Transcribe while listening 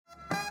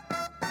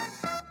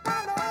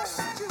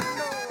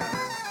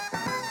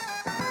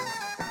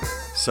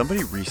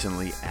Somebody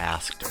recently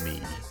asked me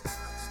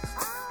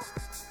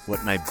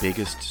what my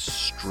biggest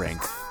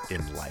strength in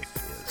life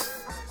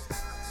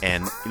is.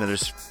 And,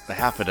 there's a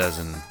half a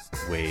dozen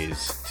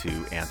ways to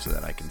answer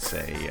that. I can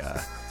say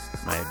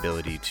my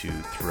ability to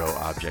throw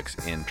objects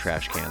in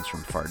trash cans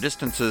from far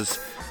distances,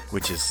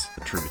 which is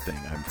a true thing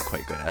I'm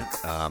quite good at.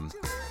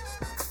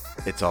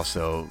 It's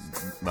also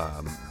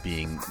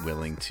being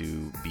willing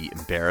to be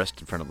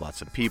embarrassed in front of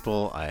lots of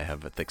people. I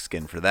have a thick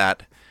skin for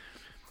that.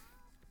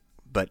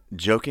 But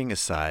joking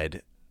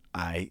aside,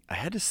 I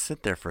had to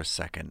sit there for a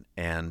second,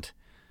 and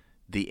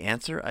the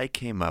answer I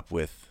came up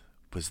with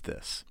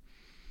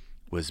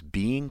was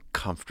being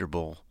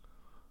comfortable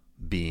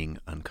being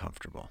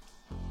uncomfortable.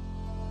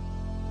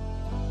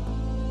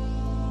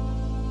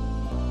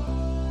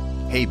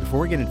 Hey,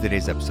 before we get into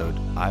today's episode,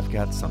 I've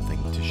got something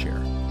to share.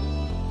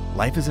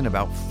 Life isn't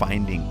about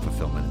finding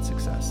fulfillment and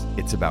success.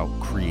 It's about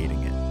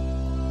creating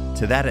it.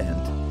 To that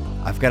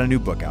end, I've got a new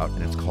book out,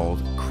 and it's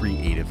called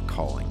Creative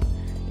Calling.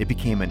 It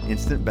became an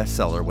instant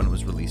bestseller when it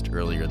was released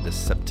earlier this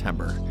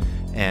September.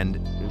 And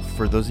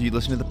for those of you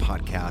listening to the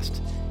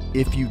podcast,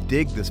 if you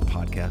dig this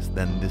podcast,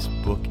 then this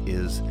book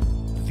is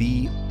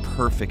the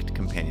perfect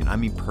companion. I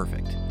mean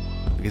perfect,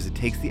 because it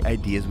takes the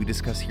ideas we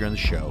discuss here on the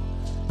show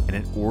and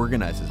it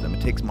organizes them.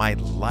 It takes my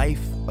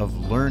life of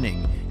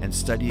learning and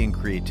studying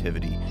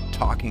creativity,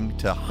 talking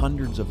to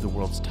hundreds of the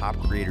world's top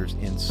creators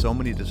in so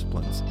many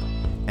disciplines,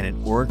 and it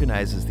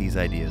organizes these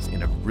ideas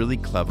in a really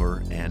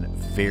clever and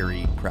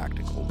very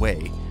practical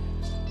way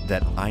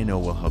that I know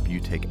will help you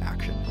take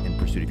action in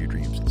pursuit of your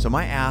dreams. So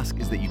my ask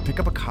is that you pick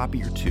up a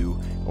copy or two,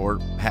 or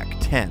heck,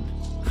 10.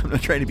 I'm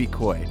not trying to be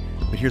coy,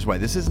 but here's why.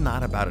 This is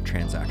not about a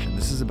transaction.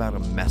 This is about a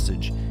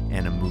message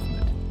and a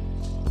movement.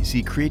 You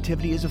see,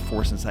 creativity is a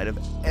force inside of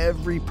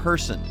every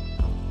person,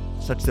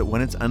 such that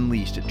when it's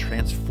unleashed, it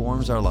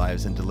transforms our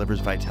lives and delivers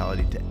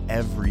vitality to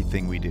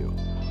everything we do.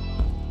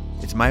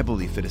 It's my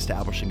belief that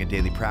establishing a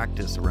daily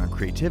practice around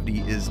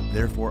creativity is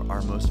therefore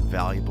our most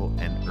valuable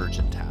and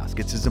urgent task.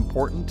 It's as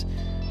important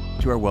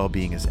to our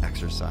well-being as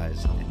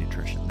exercise and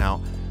nutrition.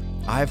 Now,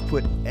 I've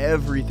put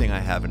everything I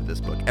have into this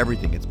book,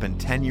 everything. It's been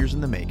 10 years in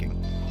the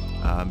making.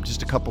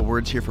 Just a couple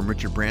words here from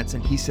Richard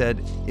Branson. He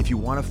said, if you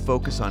want to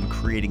focus on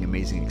creating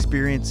amazing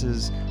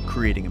experiences,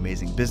 creating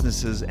amazing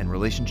businesses and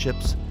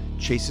relationships,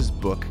 Chase's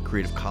book,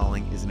 Creative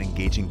Calling, is an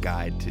engaging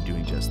guide to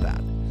doing just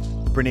that.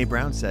 Brené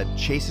Brown said,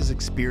 Chase's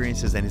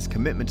experiences and his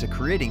commitment to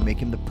creating make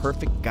him the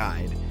perfect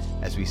guide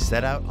as we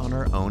set out on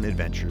our own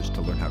adventures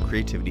to learn how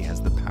creativity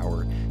has the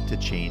power to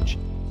change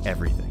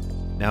everything.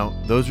 Now,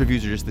 those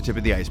reviews are just the tip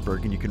of the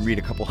iceberg, and you can read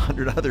a couple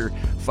hundred other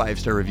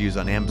 5-star reviews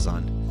on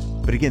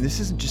Amazon. But again, this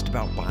isn't just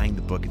about buying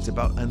the book. It's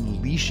about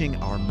unleashing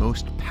our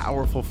most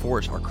powerful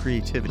force, our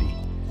creativity.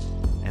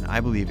 And I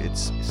believe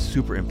it's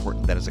super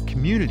important that as a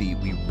community,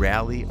 we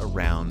rally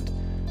around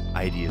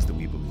ideas that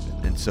we believe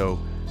in. And so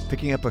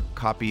picking up a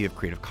copy of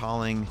Creative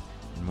Calling,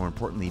 and more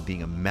importantly,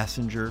 being a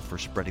messenger for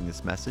spreading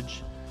this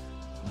message,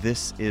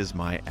 this is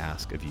my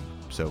ask of you.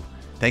 So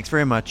thanks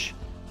very much.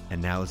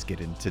 And now let's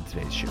get into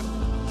today's show.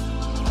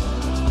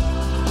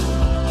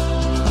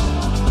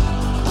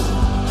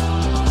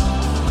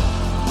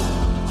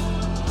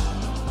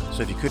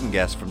 So if you couldn't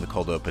guess from the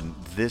cold open,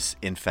 this,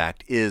 in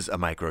fact, is a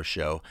micro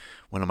show.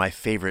 One of my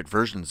favorite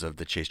versions of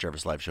the Chase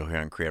Jarvis Live show here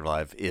on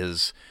CreativeLive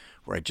is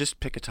where I just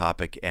pick a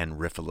topic and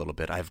riff a little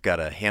bit. I've got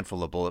a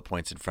handful of bullet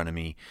points in front of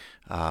me,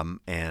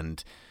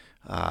 and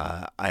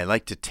I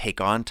like to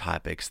take on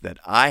topics that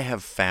I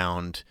have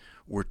found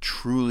were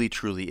truly,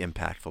 truly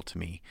impactful to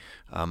me.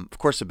 Of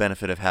course, the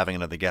benefit of having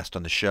another guest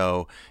on the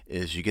show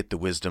is you get the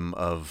wisdom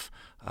of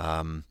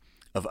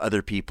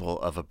other people,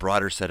 of a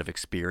broader set of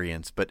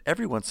experience. But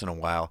every once in a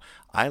while,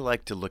 I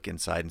like to look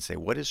inside and say,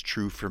 what is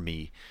true for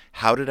me?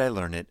 How did I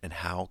learn it? And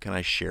how can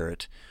I share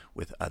it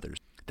with others?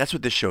 That's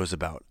what this show is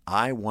about.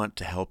 I want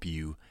to help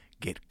you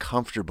get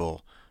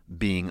comfortable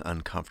being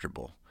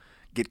uncomfortable.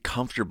 Get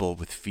comfortable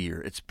with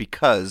fear. It's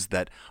because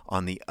that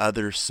on the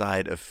other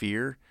side of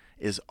fear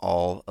is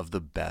all of the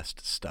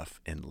best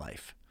stuff in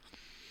life.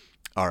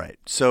 All right,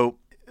 so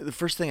the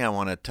first thing I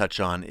want to touch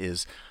on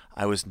is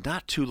I was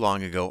not too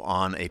long ago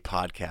on a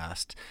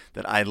podcast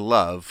that I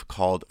love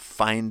called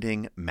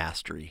Finding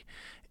Mastery.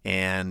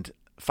 And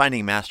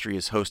Finding Mastery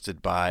is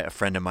hosted by a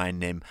friend of mine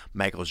named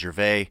Michael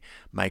Gervais.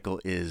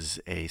 Michael is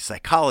a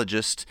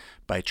psychologist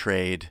by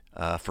trade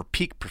for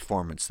peak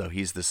performance, though.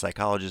 He's the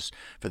psychologist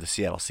for the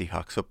Seattle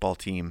Seahawks football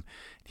team.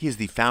 He is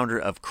the founder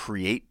of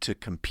Create to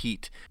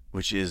Compete,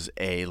 which is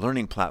a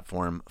learning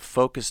platform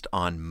focused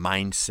on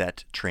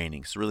mindset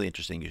training. It's really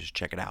interesting. You should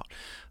check it out.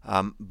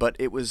 But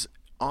it was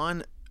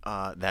on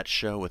that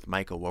show with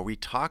Michael where we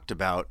talked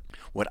about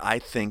what I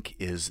think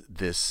is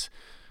this,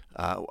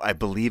 I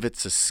believe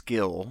it's a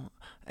skill,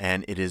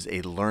 and it is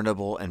a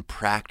learnable and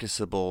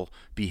practicable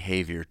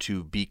behavior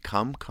to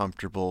become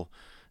comfortable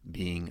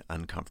being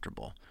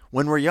uncomfortable.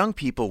 When we're young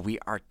people, we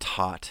are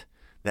taught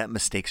that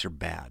mistakes are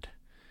bad.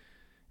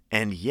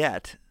 And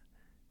yet,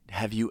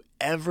 have you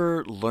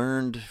ever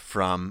learned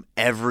from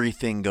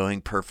everything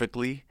going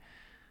perfectly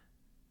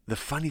the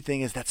funny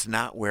thing is that's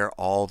not where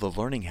all the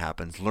learning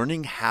happens.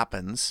 Learning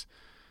happens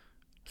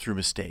through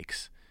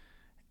mistakes.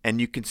 And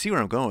you can see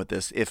where I'm going with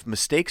this. If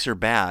mistakes are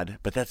bad,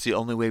 but that's the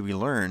only way we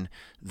learn,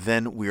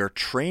 then we are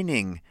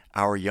training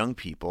our young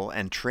people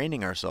and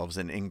training ourselves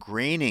and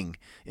ingraining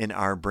in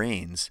our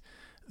brains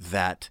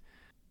that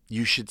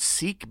you should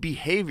seek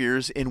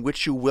behaviors in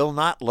which you will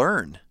not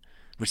learn,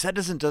 which that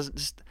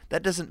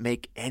doesn't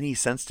make any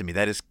sense to me.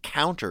 That is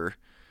counter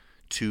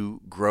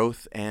to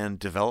growth and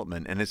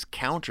development, and it's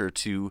counter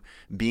to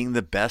being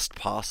the best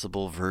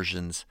possible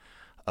versions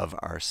of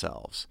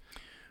ourselves.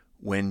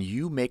 When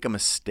you make a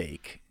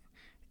mistake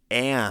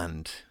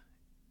and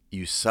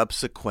you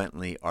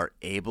subsequently are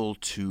able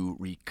to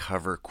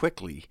recover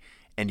quickly,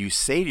 and you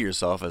say to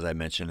yourself, as I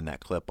mentioned in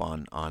that clip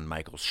on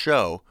Michael's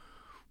show,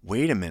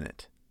 wait a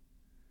minute,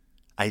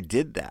 I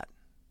did that.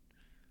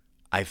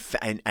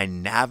 I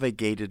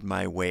navigated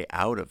my way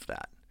out of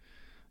that.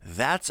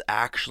 That's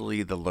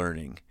actually the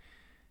learning.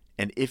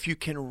 And if you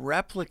can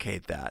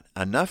replicate that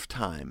enough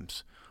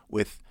times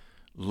with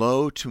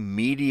low to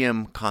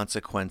medium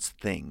consequence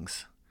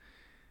things,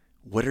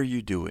 what are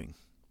you doing?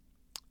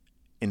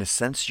 In a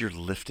sense, you're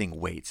lifting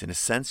weights. In a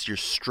sense, you're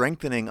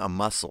strengthening a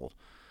muscle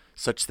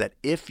such that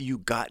if you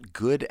got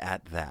good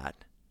at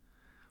that,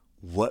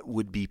 what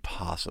would be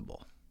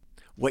possible?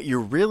 What you're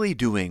really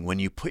doing when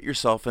you put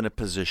yourself in a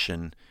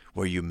position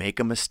where you make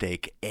a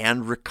mistake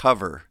and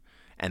recover,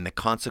 and the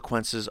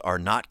consequences are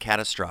not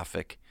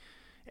catastrophic,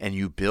 and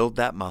you build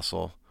that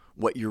muscle,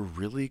 what you're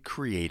really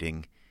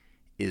creating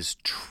is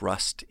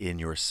trust in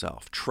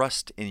yourself,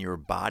 trust in your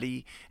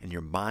body and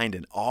your mind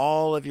and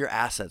all of your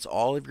assets,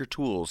 all of your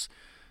tools,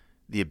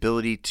 the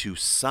ability to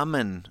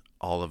summon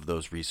all of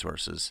those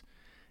resources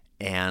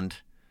and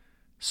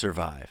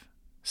survive.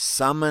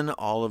 Summon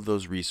all of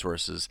those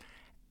resources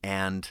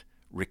and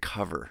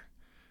recover.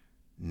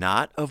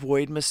 Not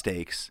avoid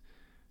mistakes.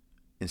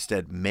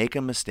 Instead, make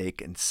a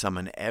mistake and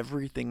summon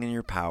everything in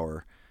your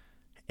power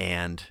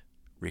and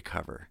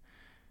recover.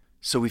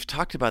 So we've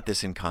talked about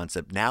this in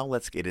concept. Now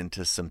let's get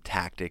into some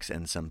tactics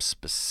and some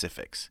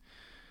specifics.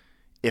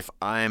 If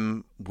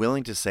I'm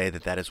willing to say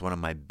that that is one of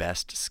my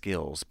best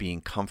skills,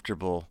 being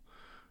comfortable,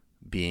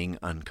 being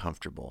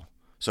uncomfortable.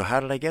 So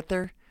how did I get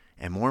there?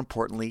 And more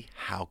importantly,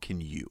 how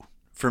can you?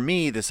 For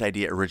me, this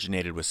idea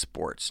originated with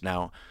sports.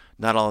 Now,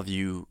 not all of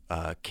you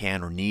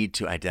can or need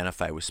to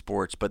identify with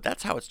sports, but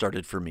that's how it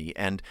started for me.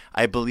 And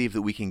I believe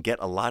that we can get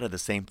a lot of the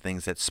same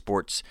things that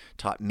sports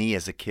taught me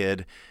as a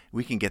kid.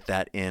 We can get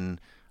that in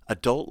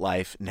adult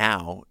life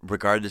now,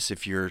 regardless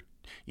if you're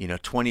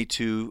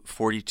 22,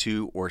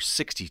 42, or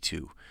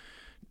 62.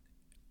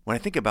 When I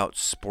think about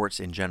sports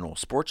in general,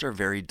 sports are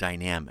very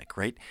dynamic,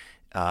 right?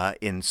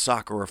 In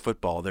soccer or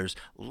football, there's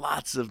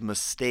lots of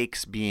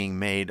mistakes being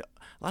made,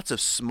 lots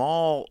of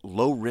small,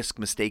 low-risk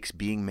mistakes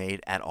being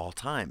made at all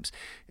times.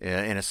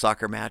 In a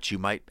soccer match, you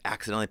might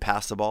accidentally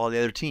pass the ball to the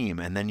other team,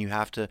 and then you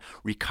have to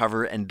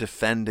recover and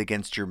defend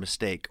against your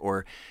mistake.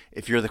 Or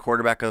if you're the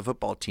quarterback of the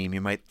football team,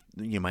 you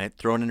might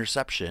throw an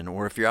interception.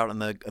 Or if you're out in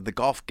the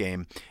golf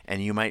game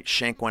and you might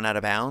shank one out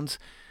of bounds,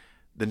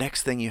 the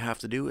next thing you have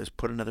to do is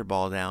put another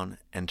ball down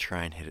and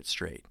try and hit it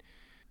straight.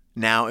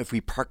 Now, if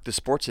we park the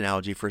sports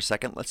analogy for a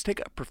second, let's take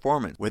up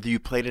performance. Whether you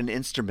played an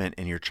instrument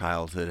in your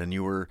childhood and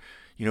you were,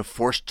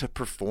 forced to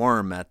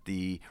perform at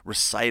the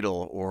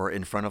recital or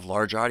in front of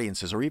large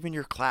audiences or even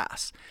your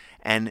class.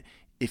 And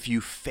if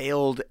you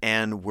failed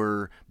and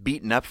were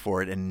beaten up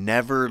for it and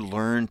never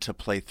learned to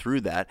play through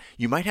that,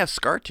 you might have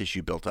scar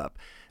tissue built up.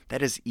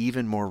 That is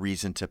even more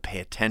reason to pay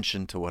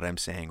attention to what I'm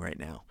saying right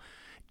now.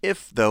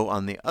 If, though,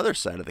 on the other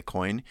side of the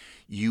coin,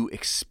 you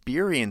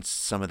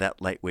experienced some of that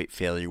lightweight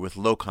failure with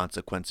low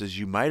consequences,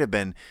 you might have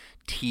been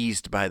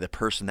teased by the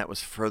person that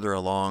was further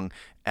along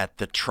at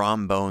the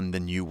trombone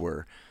than you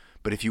were.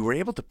 But if you were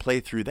able to play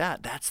through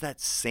that, that's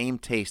that same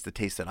taste, the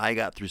taste that I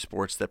got through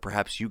sports that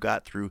perhaps you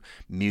got through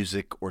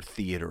music or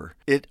theater.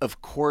 It,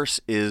 of course,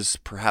 is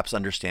perhaps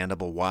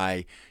understandable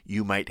why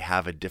you might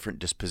have a different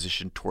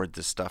disposition toward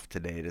this stuff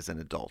today as an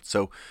adult.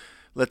 So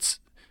let's,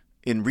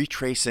 in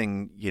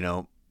retracing,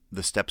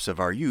 the steps of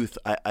our youth,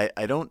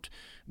 I don't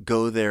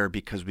go there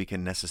because we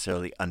can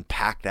necessarily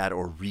unpack that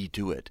or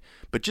redo it,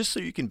 but just so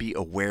you can be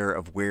aware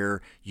of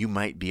where you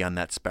might be on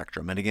that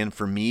spectrum. And again,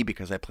 for me,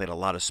 because I played a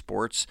lot of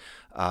sports,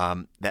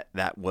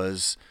 it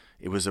was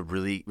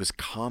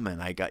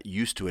common. I got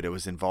used to it. I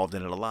was involved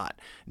in it a lot.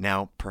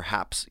 Now,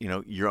 perhaps,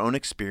 your own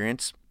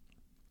experience,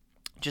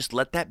 just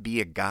let that be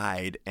a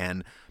guide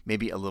and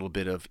maybe a little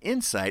bit of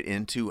insight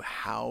into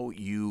how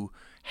you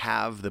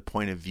have the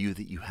point of view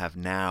that you have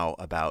now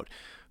about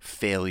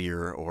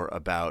failure or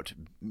about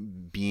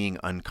being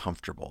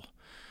uncomfortable.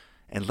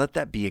 And let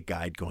that be a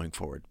guide going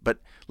forward. But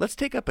let's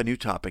take up a new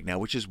topic now,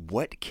 which is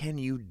what can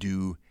you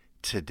do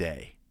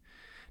today?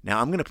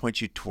 Now, I'm going to point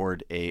you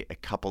toward a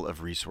couple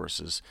of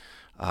resources.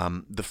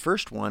 The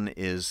first one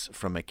is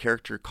from a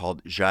character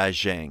called Jia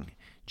Zhang.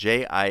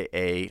 Jia,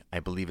 I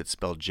believe it's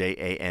spelled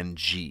Jang,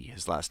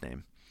 his last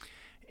name.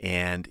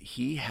 And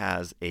he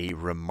has a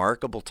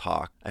remarkable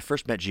talk. I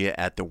first met Gia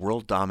at the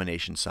World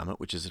Domination Summit,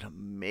 which is an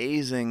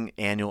amazing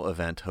annual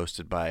event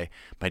hosted by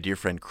my dear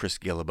friend Chris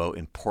Guillebeau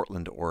in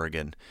Portland,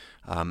 Oregon.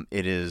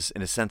 It is,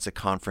 in a sense, a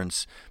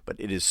conference, but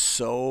it is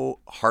so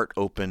heart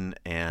open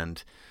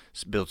and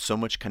builds so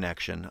much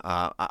connection.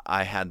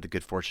 I had the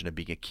good fortune of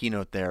being a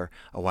keynote there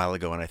a while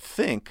ago, and I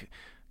think,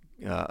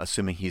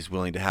 assuming he's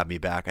willing to have me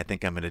back, I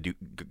think I'm going to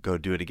go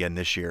do it again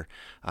this year.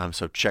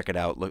 So check it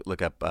out.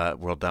 Look up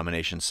World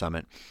Domination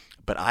Summit.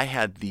 But I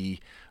had the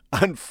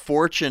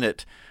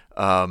unfortunate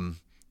slot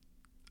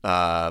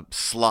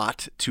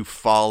to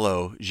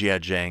follow Jia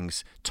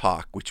Zhang's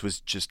talk, which was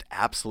just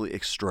absolutely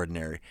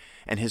extraordinary.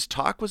 And his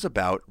talk was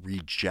about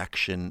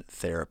rejection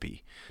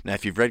therapy. Now,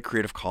 if you've read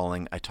Creative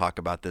Calling, I talk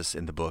about this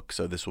in the book,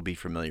 so this will be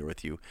familiar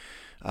with you.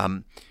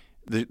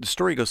 The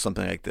story goes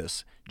something like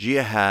this.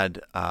 Gia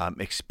had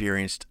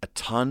experienced a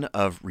ton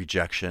of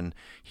rejection.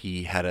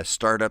 He had a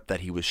startup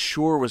that he was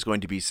sure was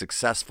going to be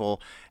successful,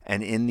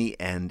 and in the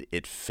end,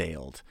 it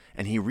failed.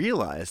 And he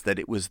realized that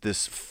it was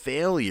this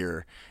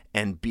failure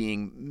and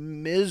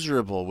being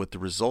miserable with the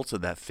results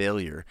of that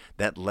failure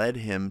that led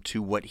him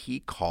to what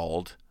he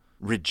called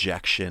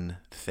rejection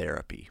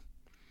therapy.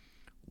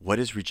 What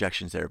is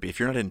rejection therapy? If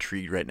you're not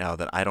intrigued right now,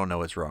 then I don't know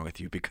what's wrong with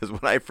you, because when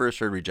I first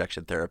heard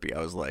rejection therapy,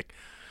 I was like,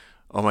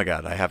 oh my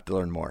God, I have to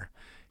learn more.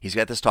 He's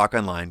got this talk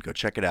online. Go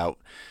check it out.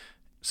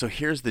 So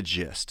here's the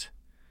gist.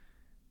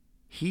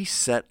 He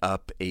set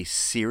up a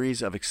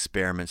series of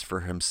experiments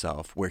for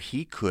himself where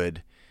he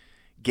could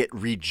get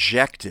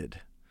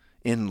rejected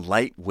in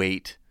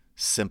lightweight,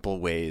 simple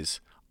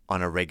ways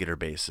on a regular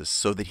basis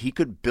so that he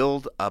could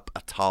build up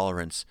a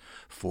tolerance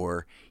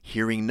for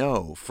hearing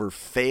no, for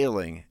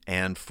failing,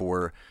 and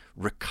for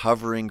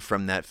recovering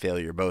from that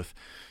failure, both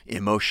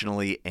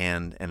emotionally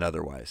and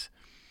otherwise.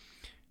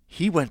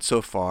 He went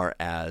so far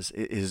as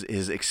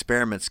his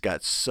experiments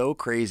got so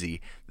crazy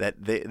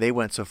that they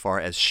went so far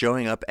as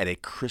showing up at a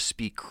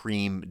Krispy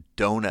Kreme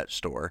donut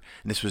store.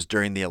 And this was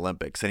during the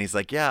Olympics. And he's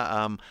like,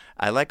 I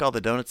like all the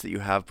donuts that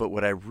you have, but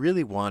what I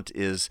really want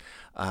is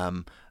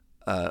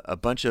a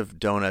bunch of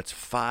donuts,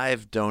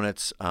 5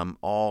 donuts,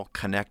 all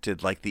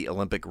connected like the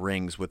Olympic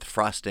rings with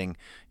frosting,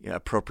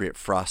 appropriate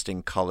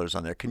frosting colors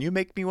on there. Can you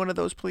make me one of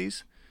those,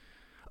 please?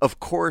 Of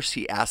course,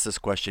 he asked this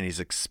question. He's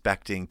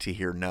expecting to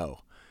hear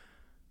no.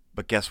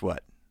 But guess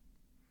what?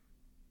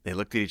 They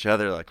looked at each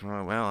other like,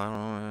 well, I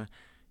don't know.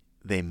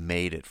 They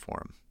made it for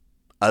him.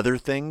 Other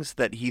things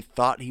that he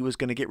thought he was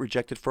going to get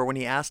rejected for when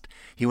he asked,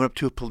 he went up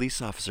to a police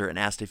officer and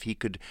asked if he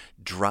could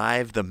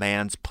drive the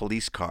man's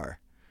police car.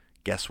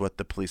 Guess what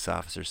the police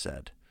officer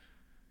said?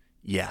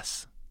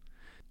 Yes.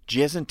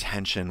 Jia's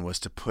intention was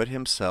to put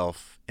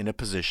himself in a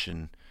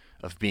position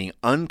of being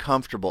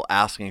uncomfortable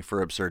asking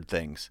for absurd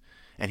things.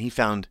 And he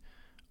found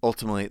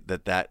ultimately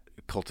that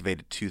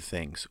cultivated 2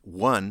 things.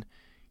 1,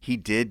 he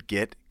did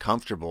get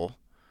comfortable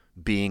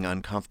being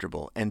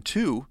uncomfortable. And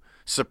 2,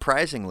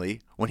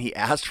 surprisingly, when he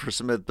asked for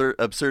some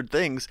absurd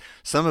things,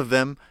 some of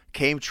them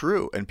came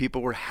true and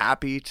people were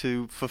happy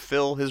to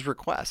fulfill his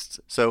requests.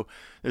 So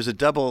there's a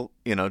double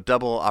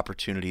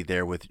opportunity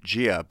there with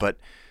Gia. But,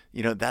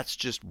 that's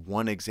just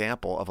one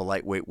example of a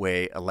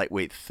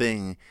lightweight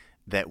thing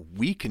that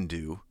we can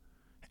do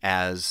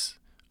as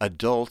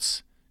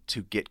adults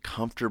to get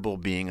comfortable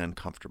being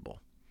uncomfortable.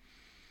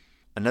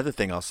 Another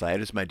thing I'll cite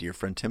is my dear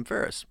friend Tim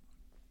Ferriss.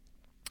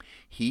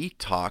 He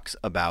talks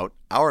about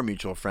our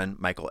mutual friend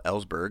Michael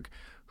Ellsberg,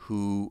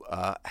 who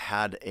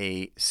had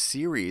a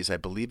series, I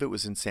believe it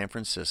was in San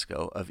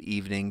Francisco, of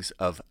evenings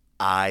of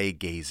eye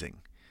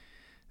gazing.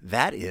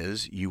 That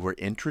is, you were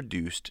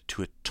introduced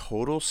to a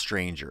total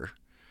stranger,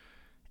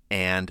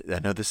 and I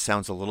know this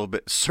sounds a little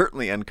bit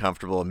certainly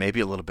uncomfortable and maybe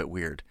a little bit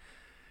weird,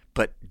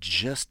 but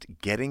just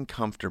getting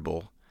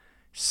comfortable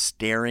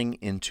staring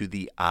into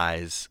the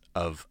eyes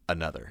of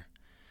another.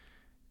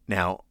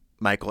 Now,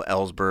 Michael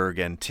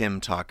Ellsberg and Tim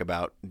talk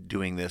about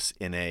doing this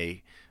in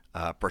a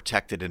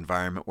protected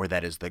environment where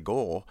that is the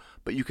goal,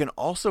 but you can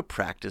also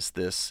practice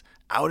this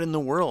out in the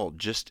world,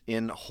 just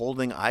in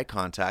holding eye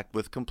contact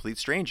with complete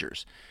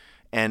strangers.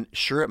 And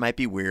sure, it might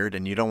be weird,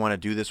 and you don't want to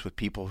do this with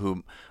people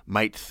who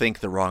might think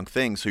the wrong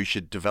thing, so you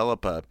should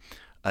develop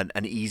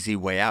an easy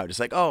way out. It's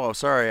like, oh,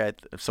 sorry.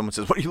 If someone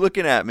says, "What are you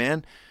looking at,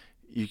 man?"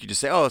 You could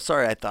just say, "Oh,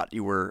 sorry, I thought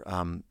you were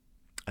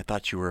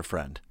a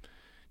friend."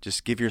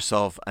 Just give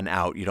yourself an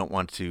out. You don't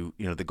want to,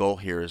 the goal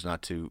here is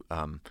not to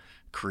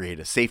create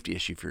a safety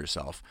issue for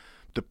yourself.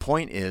 The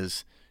point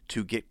is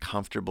to get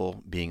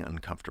comfortable being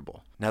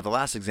uncomfortable. Now, the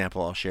last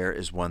example I'll share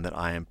is one that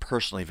I am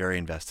personally very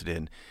invested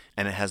in,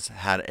 and it has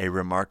had a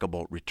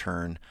remarkable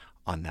return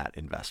on that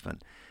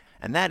investment.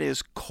 And that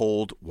is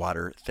cold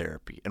water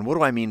therapy. And what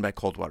do I mean by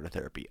cold water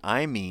therapy?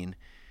 I mean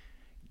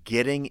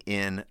getting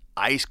in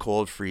ice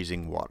cold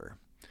freezing water.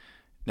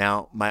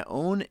 Now, my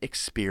own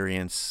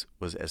experience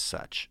was as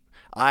such.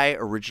 I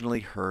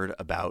originally heard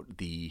about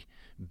the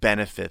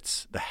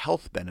benefits, the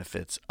health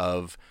benefits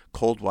of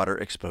cold water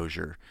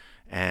exposure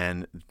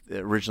And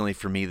originally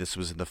for me, this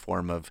was in the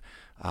form of,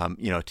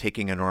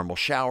 taking a normal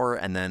shower.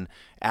 And then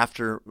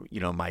after,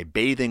 my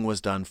bathing was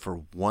done,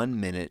 for 1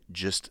 minute,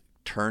 just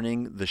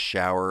turning the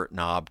shower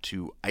knob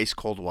to ice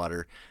cold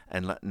water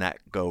and letting that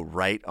go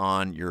right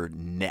on your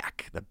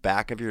neck, the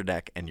back of your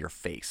neck and your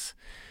face.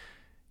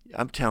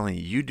 I'm telling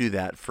you, you do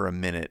that for a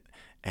minute.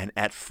 And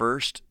at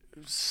first,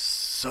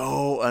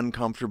 so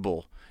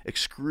uncomfortable,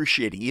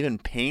 excruciating, even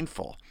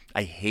painful.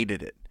 I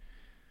hated it.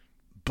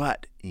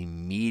 But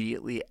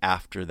immediately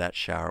after that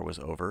shower was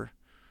over,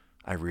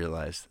 I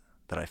realized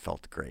that I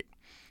felt great.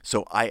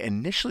 So I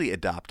initially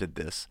adopted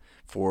this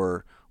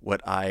for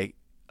what I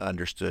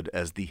understood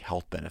as the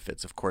health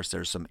benefits. Of course,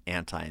 there's some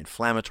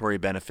anti-inflammatory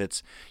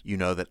benefits. You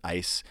know that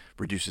ice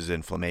reduces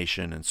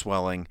inflammation and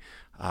swelling.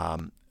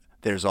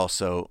 There's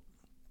also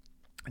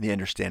the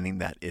understanding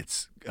that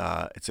it's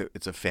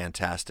a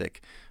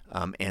fantastic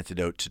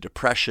antidote to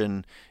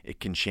depression. It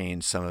can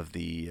change some of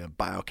the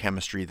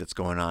biochemistry that's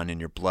going on in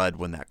your blood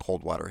when that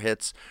cold water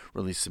hits,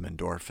 release some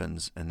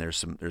endorphins, and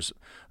there's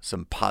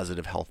some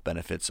positive health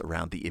benefits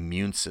around the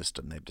immune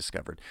system they've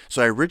discovered.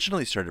 So I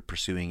originally started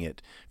pursuing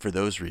it for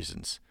those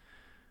reasons,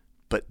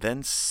 but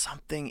then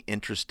something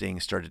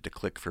interesting started to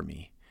click for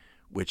me,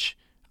 which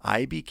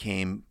I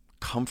became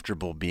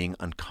comfortable being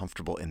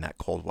uncomfortable in that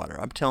cold water.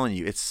 I'm telling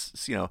you, it's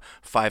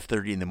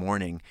 5:30 in the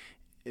morning.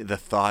 The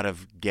thought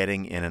of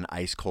getting in an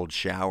ice cold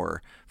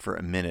shower for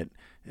a minute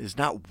is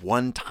not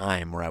one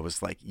time where I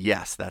was like,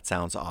 yes, that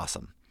sounds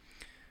awesome.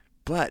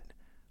 But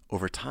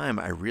over time,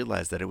 I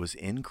realized that it was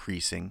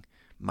increasing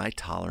my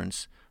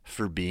tolerance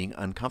for being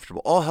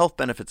uncomfortable. All health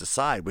benefits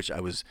aside, which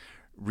I was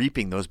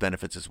reaping those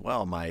benefits as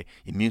well. My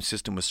immune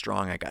system was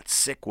strong. I got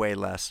sick way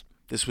less.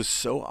 This was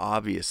so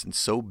obvious and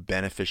so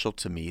beneficial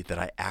to me that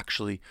I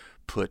actually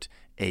put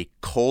a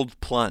cold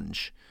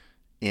plunge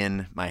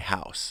in my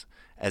house.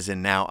 As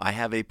in now I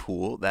have a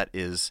pool that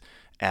is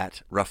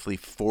at roughly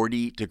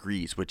 40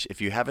 degrees, which if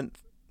you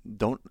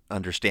don't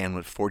understand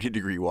what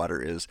 40-degree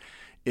water is,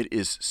 it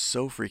is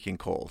so freaking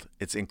cold.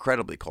 It's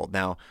incredibly cold.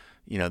 Now,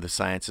 the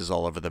science is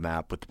all over the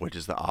map with which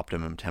is the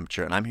optimum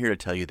temperature, and I'm here to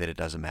tell you that it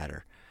doesn't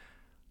matter.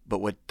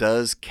 But what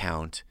does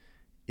count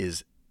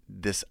is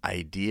this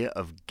idea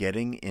of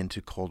getting into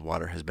cold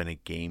water has been a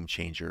game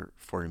changer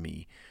for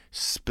me,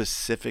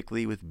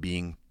 specifically with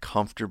being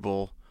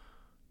comfortable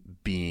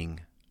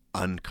being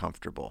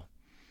uncomfortable.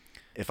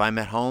 If I'm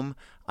at home,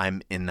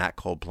 I'm in that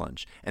cold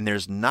plunge. And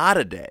there's not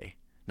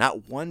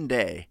one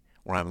day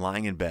where I'm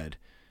lying in bed.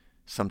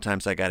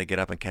 Sometimes I got to get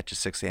up and catch a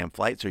 6 a.m.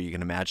 flight. So you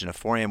can imagine a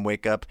 4 a.m.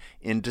 wake up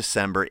in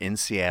December in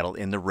Seattle,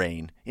 in the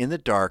rain, in the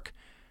dark,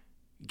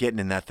 getting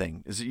in that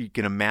thing. As you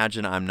can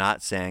imagine, I'm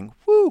not saying,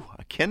 whoo,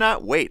 I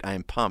cannot wait. I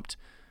am pumped.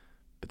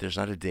 But there's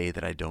not a day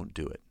that I don't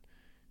do it,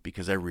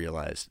 because I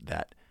realized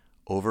that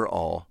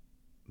overall,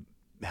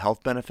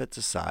 health benefits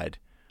aside,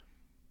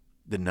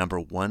 the number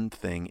one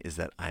thing is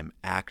that I'm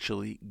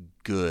actually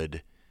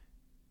good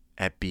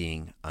at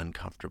being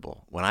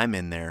uncomfortable. When I'm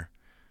in there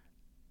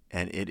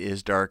and it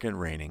is dark and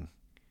raining,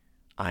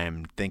 I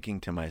am thinking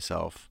to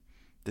myself,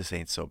 this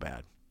ain't so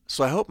bad.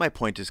 So I hope my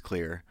point is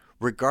clear.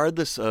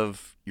 Regardless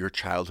of your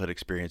childhood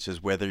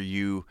experiences, whether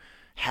you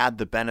had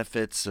the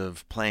benefits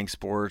of playing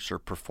sports or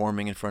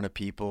performing in front of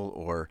people,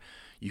 or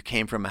you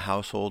came from a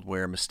household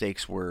where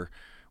mistakes were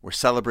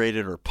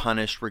celebrated or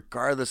punished,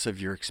 regardless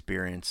of your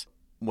experience,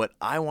 what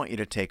I want you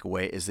to take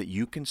away is that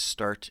you can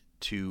start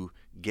to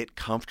get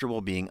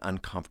comfortable being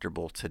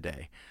uncomfortable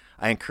today.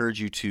 I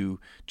encourage you to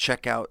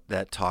check out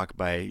that talk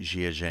by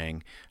Jia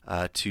Zhang,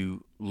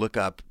 to look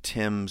up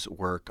Tim's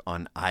work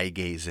on eye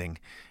gazing,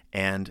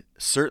 and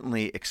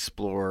certainly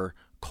explore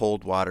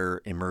cold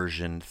water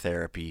immersion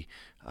therapy.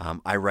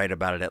 I write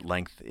about it at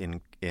length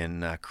in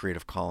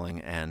Creative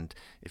Calling, and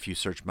if you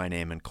search my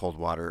name in cold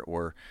water,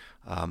 or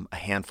a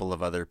handful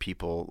of other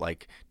people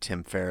like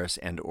Tim Ferriss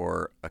and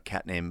or a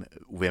cat named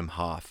Wim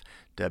Hof,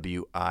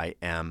 Wimhof.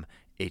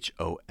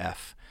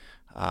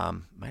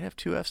 Might have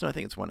two Fs? No, I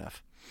think it's one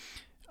F.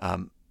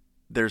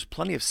 There's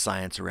plenty of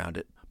science around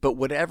it, but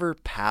whatever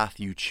path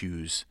you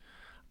choose,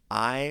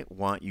 I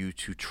want you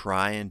to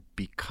try and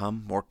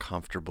become more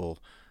comfortable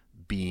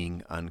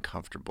being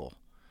uncomfortable.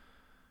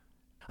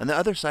 On the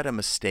other side of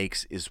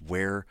mistakes is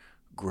where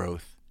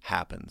growth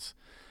happens.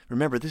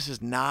 Remember, this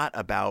is not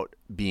about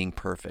being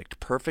perfect.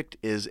 Perfect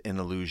is an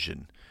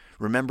illusion.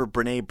 Remember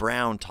Brené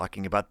Brown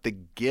talking about the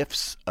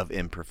gifts of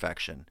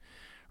imperfection.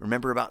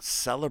 Remember about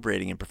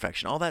celebrating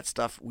imperfection. All that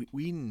stuff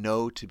we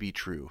know to be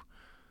true.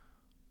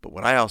 But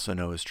what I also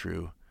know is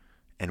true,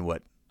 and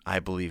what I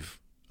believe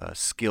a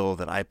skill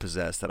that I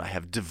possess, that I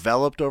have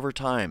developed over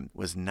time,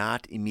 was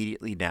not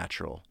immediately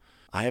natural.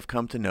 I have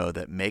come to know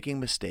that making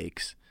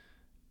mistakes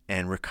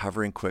and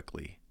recovering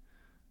quickly,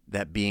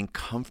 that being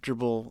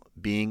comfortable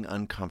being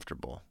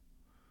uncomfortable,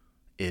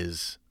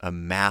 is a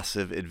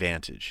massive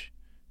advantage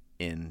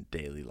in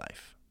daily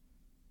life.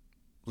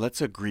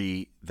 Let's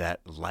agree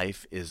that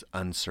life is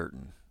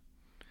uncertain,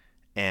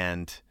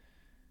 and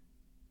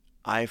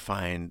I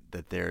find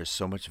that there is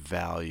so much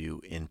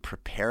value in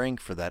preparing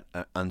for that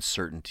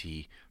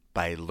uncertainty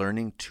by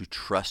learning to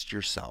trust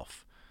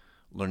yourself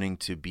learning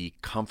to be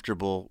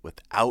comfortable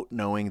without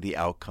knowing the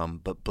outcome,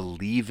 but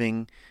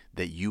believing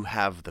that you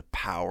have the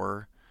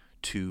power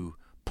to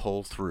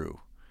pull through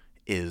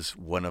is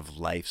one of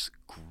life's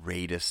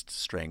greatest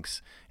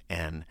strengths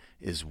and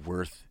is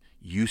worth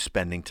you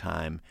spending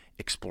time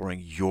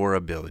exploring your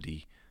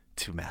ability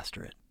to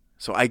master it.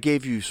 So I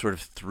gave you sort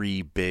of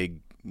three big,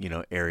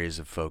 areas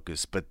of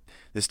focus, but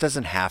this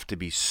doesn't have to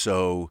be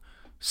so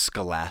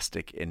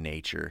scholastic in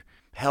nature.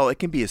 Hell, it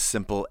can be as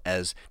simple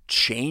as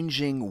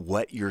changing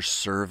what you're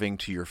serving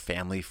to your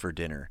family for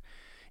dinner.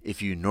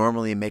 If you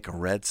normally make a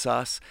red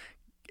sauce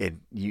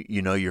and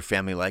you know your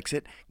family likes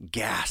it,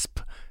 gasp,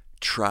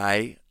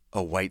 try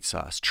a white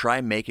sauce. Try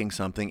making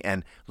something,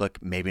 and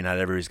look, maybe not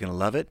everybody's going to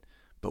love it,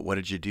 but what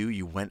did you do?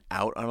 You went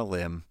out on a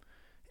limb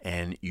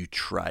and you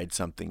tried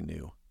something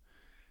new.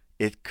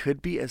 It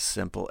could be as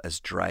simple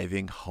as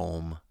driving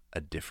home a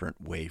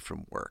different way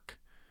from work.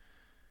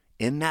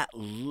 In that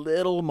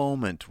little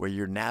moment where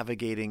you're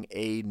navigating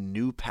a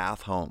new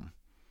path home,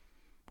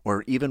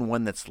 or even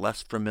one that's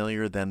less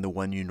familiar than the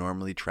one you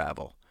normally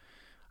travel,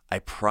 I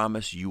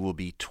promise you will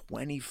be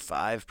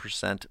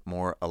 25%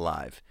 more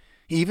alive.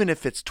 Even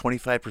if it's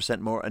 25%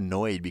 more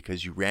annoyed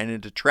because you ran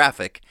into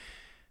traffic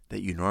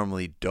that you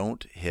normally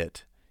don't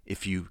hit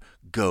if you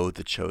go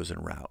the chosen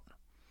route.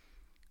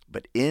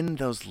 But in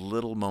those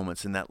little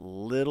moments, in that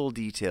little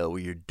detail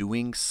where you're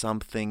doing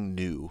something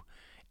new,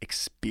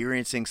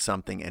 experiencing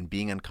something and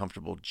being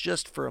uncomfortable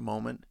just for a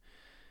moment,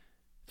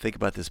 think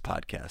about this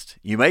podcast.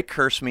 You might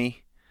curse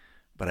me,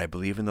 but I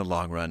believe in the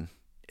long run,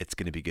 it's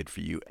going to be good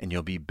for you and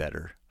you'll be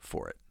better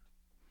for it.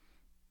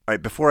 All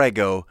right, before I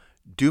go,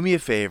 do me a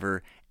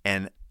favor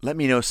and let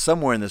me know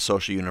somewhere in the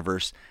social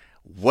universe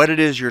what it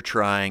is you're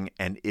trying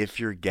and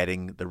if you're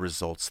getting the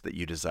results that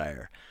you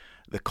desire.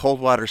 The cold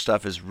water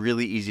stuff is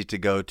really easy to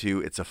go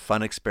to. It's a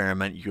fun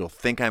experiment. You'll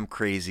think I'm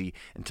crazy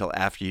until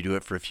after you do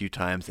it for a few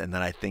times, and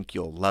then I think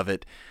you'll love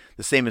it.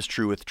 The same is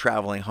true with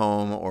traveling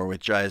home or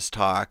with Jai's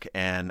talk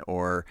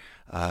or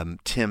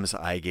Tim's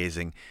eye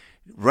gazing.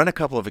 Run a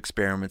couple of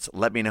experiments.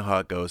 Let me know how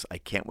it goes. I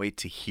can't wait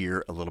to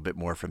hear a little bit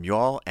more from you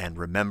all. And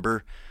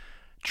remember,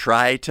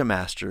 try to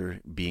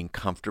master being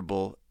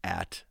comfortable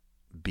at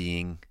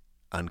being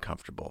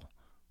uncomfortable.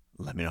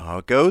 Let me know how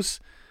it goes.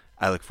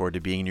 I look forward to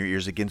being in your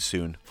ears again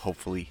soon,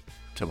 hopefully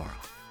tomorrow.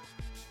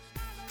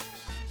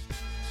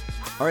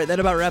 All right, that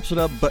about wraps it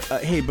up. But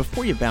hey,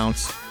 before you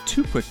bounce,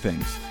 two quick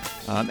things.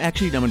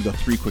 Actually, I'm going to go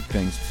three quick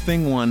things.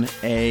 Thing one,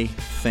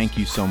 thank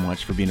you so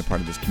much for being a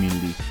part of this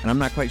community. And I'm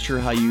not quite sure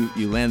how you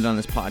landed on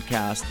this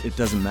podcast. It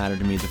doesn't matter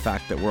to me. The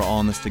fact that we're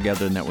all in this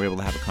together and that we're able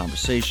to have a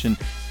conversation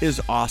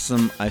is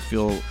awesome. I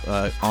feel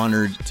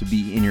honored to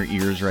be in your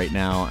ears right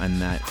now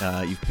and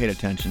that you've paid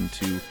attention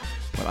to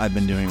what I've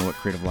been doing, what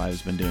CreativeLive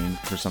has been doing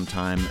for some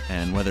time,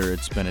 and whether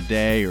it's been a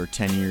day or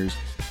 10 years,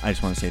 I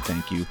just want to say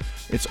thank you.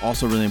 It's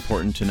also really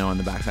important to know on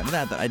the backside of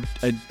that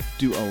I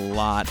do a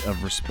lot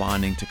of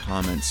responding to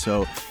comments.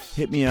 So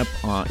hit me up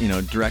on,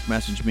 direct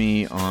message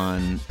me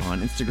on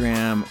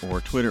Instagram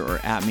or Twitter or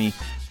at me.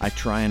 I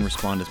try and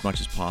respond as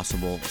much as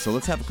possible. So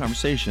let's have a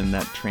conversation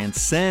that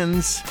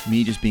transcends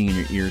me just being in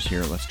your ears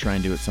here. Let's try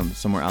and do it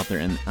somewhere out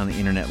there on the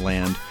internet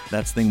land.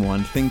 That's thing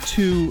one. Thing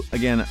two,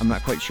 again, I'm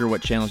not quite sure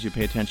what channels you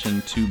pay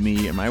attention to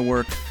me and my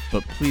work,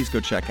 but please go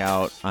check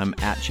out. I'm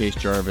at Chase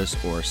Jarvis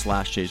or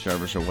 /Chase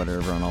Jarvis or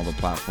whatever on all the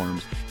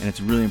platforms. And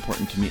it's really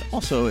important to me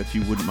also, if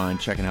you wouldn't mind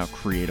checking out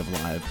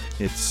CreativeLive.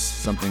 It's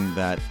something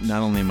that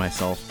not only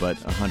myself, but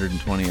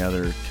 120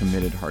 other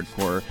committed,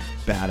 hardcore,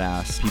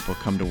 badass people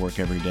come to work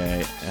every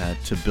day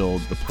to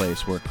build the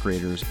place where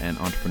creators and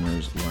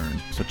entrepreneurs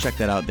learn. So check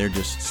that out. They're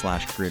just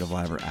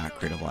 /CreativeLive or at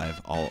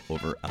CreativeLive all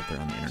over out there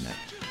on the internet.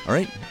 All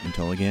right,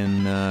 until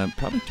again,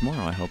 probably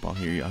tomorrow. I hope I'll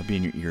hear you. I'll be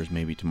in your ears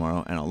maybe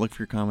tomorrow, and I'll look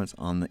for your comments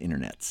on the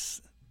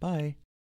internets. Bye.